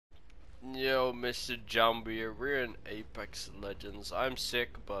TJ-MrJamble here. We're in Apex Legends. I'm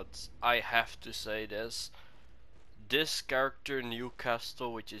sick, but I have to say this. This character,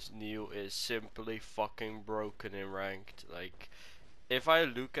 NewCastle, which is new, is simply fucking broken in ranked. Like, if I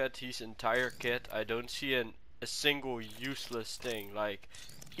look at his entire kit, I don't see a single useless thing. Like,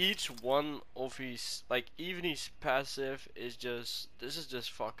 each one of his, like, even his passive is just, this is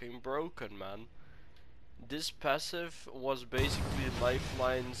just fucking broken, man. This passive was basically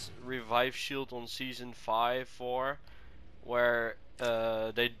Lifeline's revive shield on season 5-4, where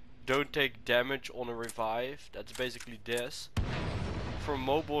they don't take damage on a revive. That's basically this. For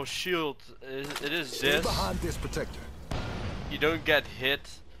mobile shield, it is this. Behind this protector. You don't get hit,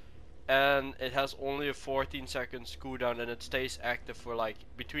 and it has only a 14 seconds cooldown, and it stays active for like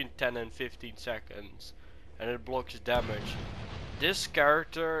between 10 and 15 seconds, and it blocks damage. This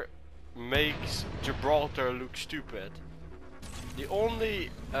character makes Gibraltar look stupid. The only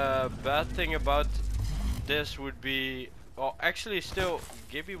bad thing about this would be, well, actually still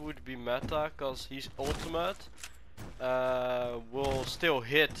Gibby would be meta, cause his ultimate will still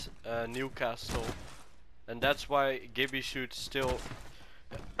hit NewCastle, and that's why Gibby should still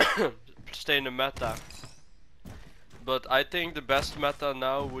stay in the meta. But I think the best meta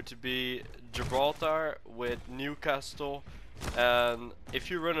now would be Gibraltar with NewCastle. And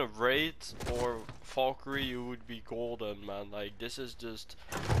if you run a raid or Valkyrie, you would be golden, man. Like, this is just,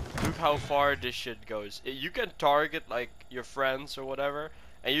 look how far this shit goes. You can target like your friends or whatever,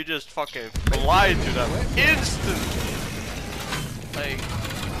 and you just fucking fly to them instantly. Like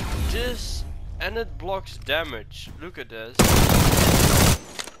this, and it blocks damage. Look at this.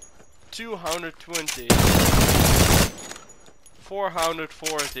 220,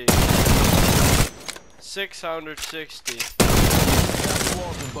 440, 660.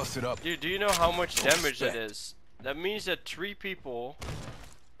 Dude, do you know how much damage that is? That means that 3 people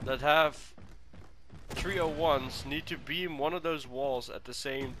that have 301s need to beam one of those walls at the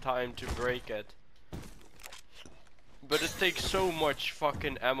same time to break it. But it takes so much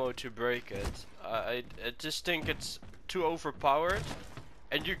fucking ammo to break it. I just think it's too overpowered,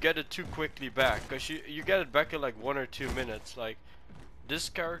 and you get it too quickly back, cause you get it back in like 1 or 2 minutes. Like, this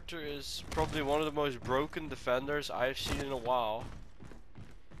character is probably one of the most broken defenders I've seen in a while.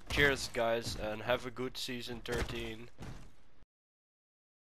 Cheers guys, and have a good season 13.